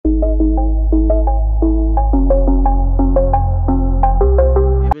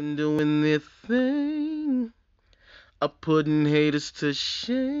putting haters to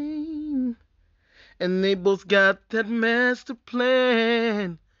shame. And they both got that master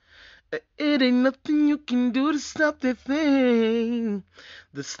plan. It ain't nothing you can do to stop their thing.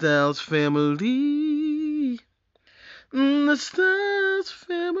 The Styles family. The Styles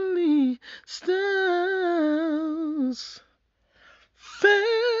family. Styles family.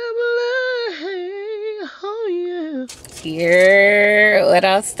 Oh, yeah. Here, what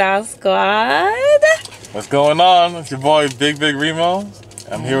up, Style Squad? What's going on? It's your boy, Big Remo.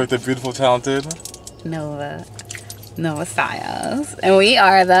 I'm here with the beautiful, talented Nova Styles. And we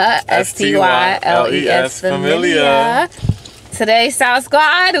are the STYLES Familia. Today, Style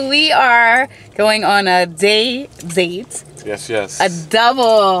Squad, we are going on a day date. Yes. A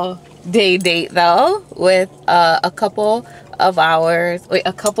double day date, though, with a couple of hours. Wait,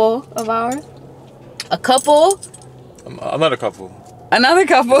 a couple of hours? A couple? Another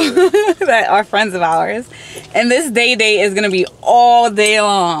couple that are friends of ours. And this day date is going to be all day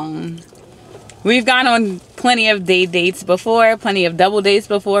long. We've gone on plenty of day dates before, plenty of double dates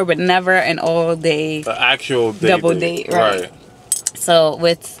before, but never an all day the actual double date, right? So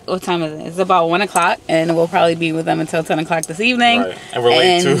what time is it? It's about 1 o'clock, and we'll probably be with them until 10 o'clock this evening. Right. And we're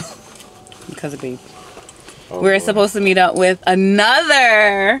late too. Because of babe. We're supposed to meet up with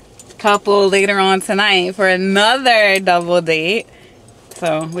another couple later on tonight for another double date.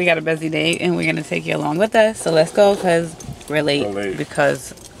 So we got a busy day, and we're gonna take you along with us. So let's go, because we're late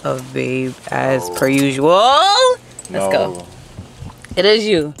because of babe, as per usual. Let's go. It is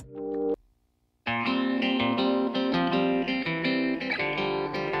you.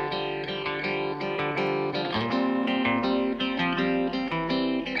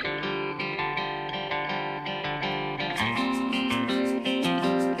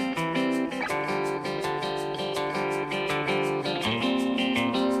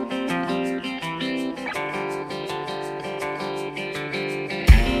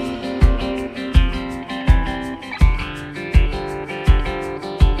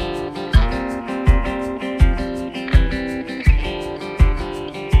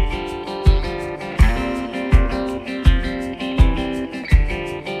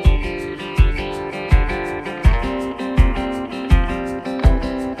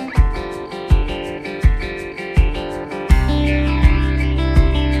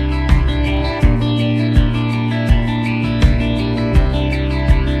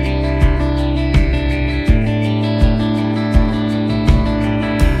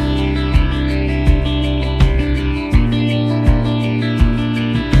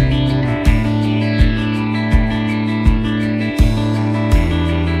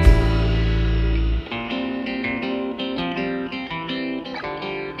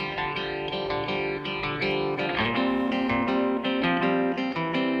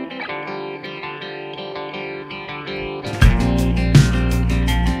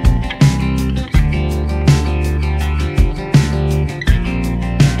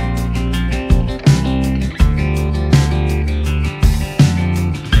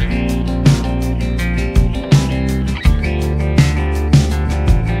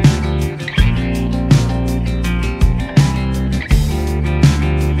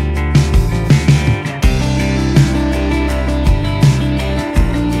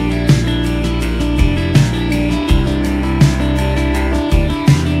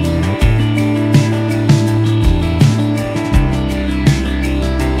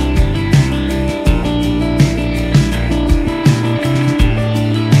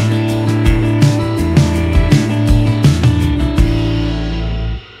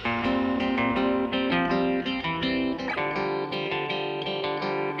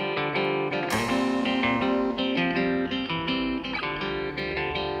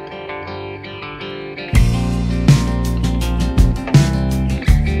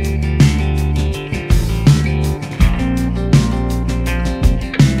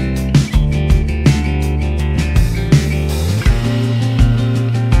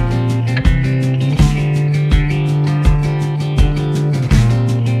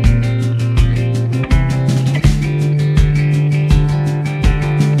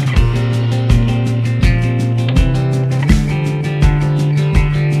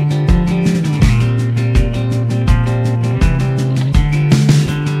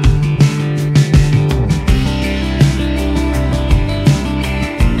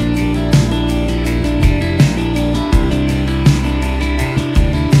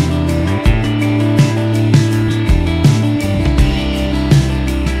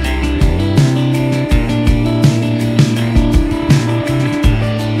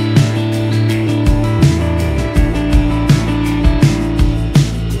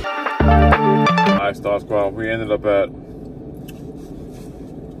 We ended up at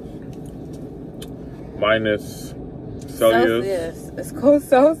minus Celsius. It's called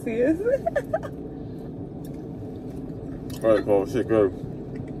Celsius. Alright, cool. Shit, good.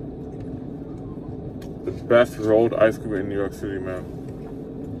 The best rolled ice cream in New York City, man.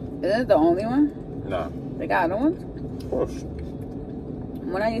 Is it the only one? Nah. They got other ones? Of course.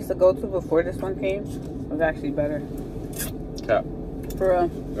 One I used to go to before this one came was actually better. Cap. For real.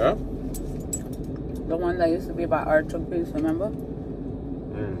 Yeah? The one that used to be by Artichoke Piece, remember?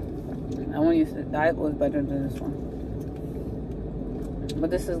 That one used to, that was better than this one. But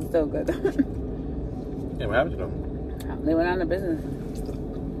this is still good. Yeah, what happened to them? They went out of business.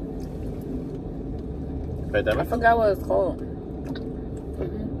 Pandemic? I forgot what it's called.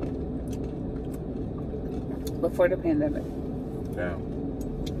 Before the pandemic. Damn.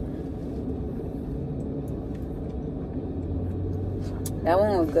 That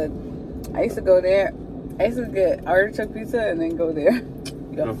one was good. I used to go there. I used to get artichoke pizza and then go there.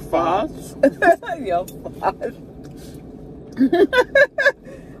 The Foz? Yo, Foz.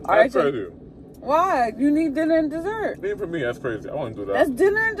 That's crazy. Why? You need dinner and dessert. Even for me, that's crazy. I want to do that. That's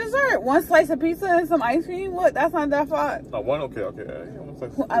dinner and dessert. One slice of pizza and some ice cream? What? That's not that far. Oh, one? Okay. Yeah, one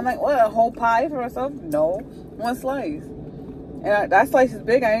slice. I'm like, what? A whole pie for myself? No. One slice. And that slice is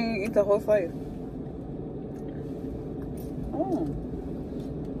big. I didn't eat the whole slice. Oh.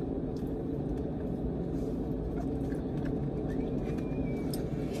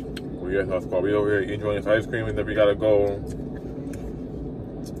 Well, yeah, that's why we over here enjoying this ice cream, and then we gotta go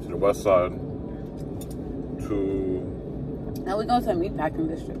to the west side to Now we're going to a meatpacking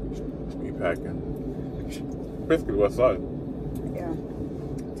district. meatpacking. Basically, the west side. Yeah.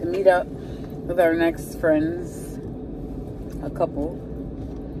 To meet up with our next friends, a couple,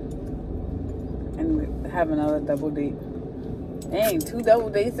 and we have another double date. Dang, 2 double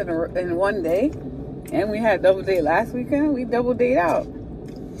dates in one day, and we had a double date last weekend. We double date out.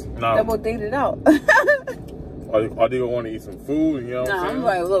 Now, Double dated out. are they gonna want to eat some food? You know what I'm saying? I'm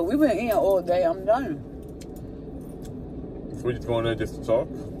like, look, we've been eating all day. I'm done. So we just going there just to talk?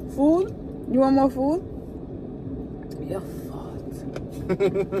 Food? You want more food? Your fault.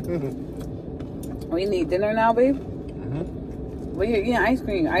 We need dinner now, babe? Well, you're eating ice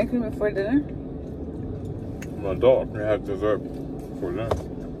cream. Ice cream before dinner? I'm an adult. I have dessert for dinner.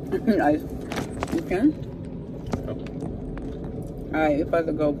 Nice. You can? Alright, if I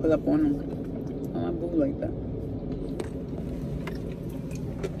could go pull up on them. I don't boo like that.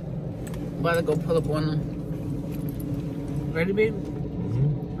 About to go pull up on them. Ready, babe?